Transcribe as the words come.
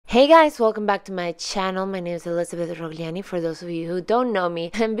Hey guys, welcome back to my channel. My name is Elizabeth Rogliani, for those of you who don't know me.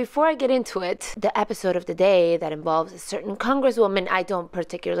 And before I get into it, the episode of the day that involves a certain congresswoman I don't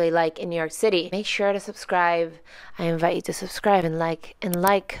particularly like in New York City, make sure to subscribe. I invite you to subscribe and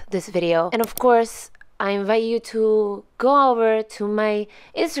like this video. And of course, I invite you to go over to my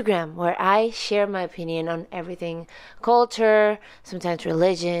Instagram where I share my opinion on everything culture, sometimes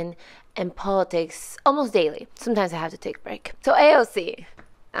religion, and politics almost daily. Sometimes I have to take a break. So AOC.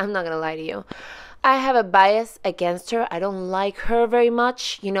 I'm not gonna lie to you. I have a bias against her. I don't like her very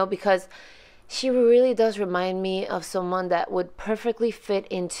much, because she really does remind me of someone that would perfectly fit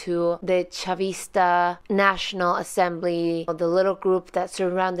into the Chavista National Assembly, the little group that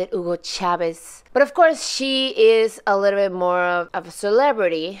surrounded Hugo Chavez. But of course, she is a little bit more of a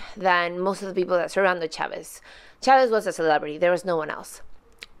celebrity than most of the people that surrounded Chavez. Chavez was a celebrity. There was no one else.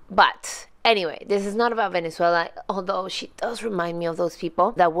 But anyway, this is not about Venezuela, although she does remind me of those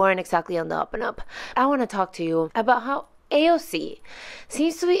people that weren't exactly on the up and up. I want to talk to you about how AOC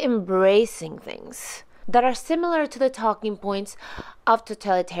seems to be embracing things that are similar to the talking points of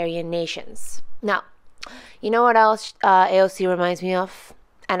totalitarian nations. Now, you know what else AOC reminds me of?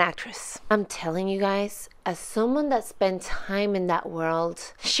 An actress. I'm telling you guys, as someone that spent time in that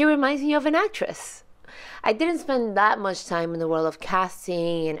world, she reminds me of an actress. I didn't spend that much time in the world of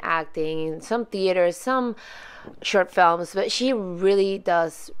casting and acting in some theaters, some short films, but she really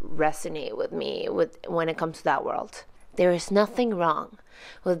does resonate with me when it comes to that world. There is nothing wrong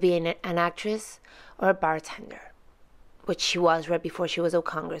with being an actress or a bartender, which she was right before she was a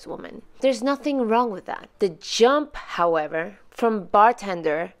congresswoman. There's nothing wrong with that. The jump, however, from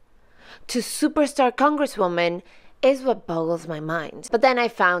bartender to superstar congresswoman is what boggles my mind. But then I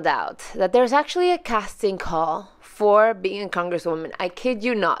found out that there's actually a casting call for being a congresswoman. I kid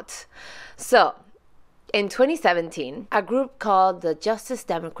you not. So, in 2017, a group called the Justice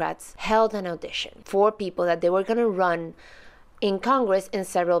Democrats held an audition for people that they were going to run in Congress in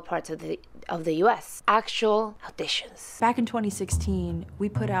several parts of the US. Actual auditions. Back in 2016, we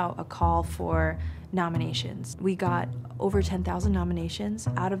put out a call for nominations. We got over 10,000 nominations.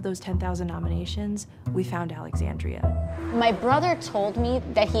 Out of those 10,000 nominations, we found Alexandria. My brother told me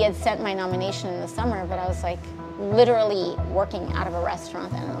that he had sent my nomination in the summer, but I was like literally working out of a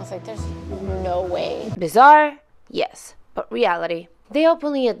restaurant, and I was like, there's no way. Bizarre? Yes, but reality. They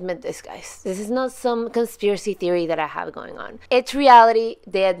openly admit this, guys. This is not some conspiracy theory that I have going on. It's reality.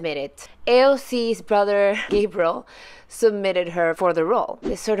 They admit it. AOC's brother, Gabriel, submitted her for the role.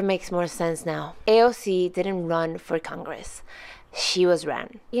 This sort of makes more sense now. AOC didn't run for Congress. She was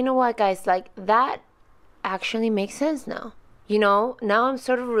ran. You know what, guys? That actually makes sense now. Now I'm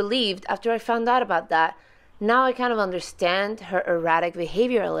sort of relieved after I found out about that. Now I kind of understand her erratic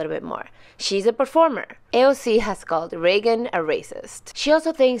behavior a little bit more. She's a performer. AOC has called Reagan a racist. She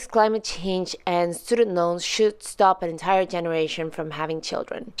also thinks climate change and student loans should stop an entire generation from having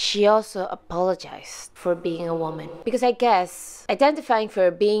children. She also apologized for being a woman. Because I guess identifying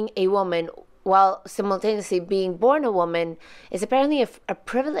for being a woman while simultaneously being born a woman is apparently a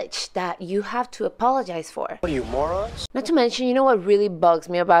privilege that you have to apologize for. What are you, morons? Not to mention, you know what really bugs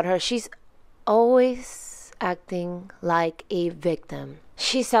me about her? She's always acting like a victim.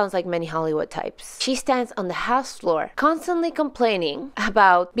 She sounds like many Hollywood types. She stands on the House floor constantly complaining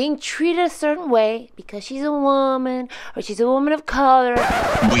about being treated a certain way because she's a woman or she's a woman of color.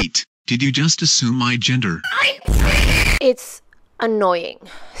 Wait, did you just assume my gender? It's annoying.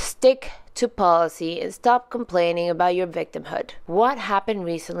 Stick to policy and stop complaining about your victimhood. What happened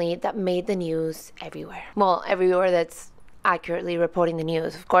recently that made the news everywhere? Well, everywhere that's accurately reporting the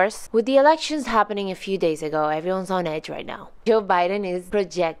news, of course. With the elections happening a few days ago, everyone's on edge right now. Joe Biden is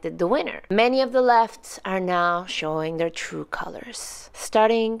projected the winner. Many of the lefts are now showing their true colors,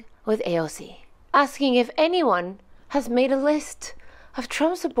 starting with AOC, asking if anyone has made a list of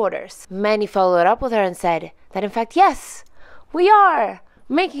Trump supporters. Many followed up with her and said that in fact, yes, we are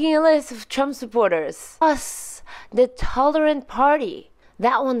making a list of Trump supporters. Us, the tolerant party.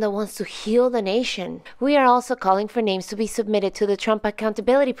 That one that wants to heal the nation. We are also calling for names to be submitted to the Trump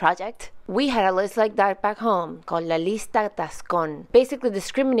Accountability Project. We had a list like that back home called La Lista Tascón. Basically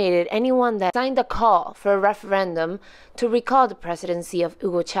discriminated anyone that signed a call for a referendum to recall the presidency of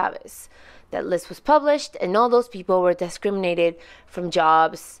Hugo Chavez. That list was published and all those people were discriminated from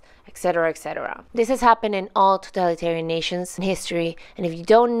jobs, etc., etc. This has happened in all totalitarian nations in history, and if you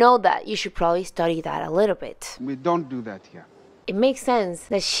don't know that, you should probably study that a little bit. We don't do that here. It makes sense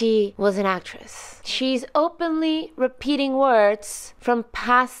that she was an actress. She's openly repeating words from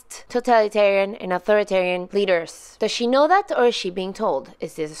past totalitarian and authoritarian leaders. Does she know that, or is she being told?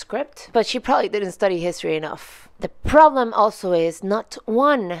 Is this a script? But she probably didn't study history enough. The problem also is not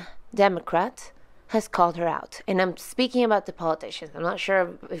one Democrat has called her out. And I'm speaking about the politicians. I'm not sure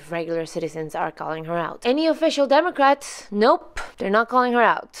if regular citizens are calling her out. Any official Democrat? Nope, they're not calling her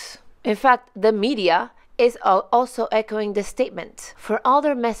out. In fact, the media is also echoing this statement. For all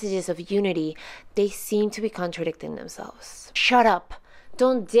their messages of unity, they seem to be contradicting themselves. Shut up.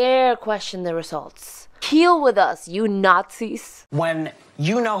 Don't dare question the results. Heal with us, you Nazis. When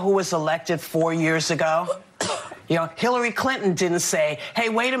you know who was elected 4 years ago? You know, Hillary Clinton didn't say, hey,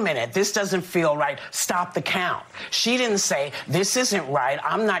 wait a minute, this doesn't feel right, stop the count. She didn't say, this isn't right,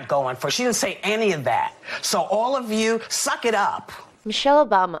 I'm not going for it. She didn't say any of that. So all of you, suck it up. Michelle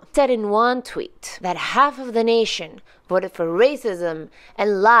Obama said in one tweet that half of the nation voted for racism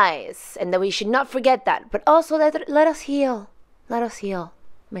and lies, and that we should not forget that, but also let us heal. Let us heal,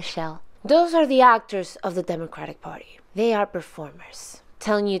 Michelle. Those are the actors of the Democratic Party. They are performers,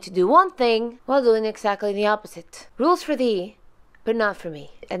 telling you to do one thing while doing exactly the opposite. Rules for thee, but not for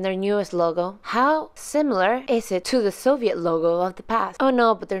me. And their newest logo, how similar is it to the Soviet logo of the past? Oh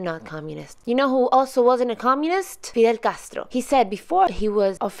no, but they're not communist. You know who also wasn't a communist? Fidel Castro. He said before he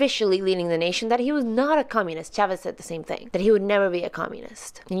was officially leading the nation that he was not a communist. Chavez said the same thing, that he would never be a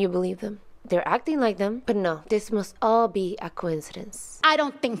communist. Can you believe them? They're acting like them, but no, this must all be a coincidence. I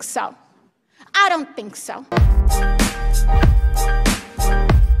don't think so. I don't think so.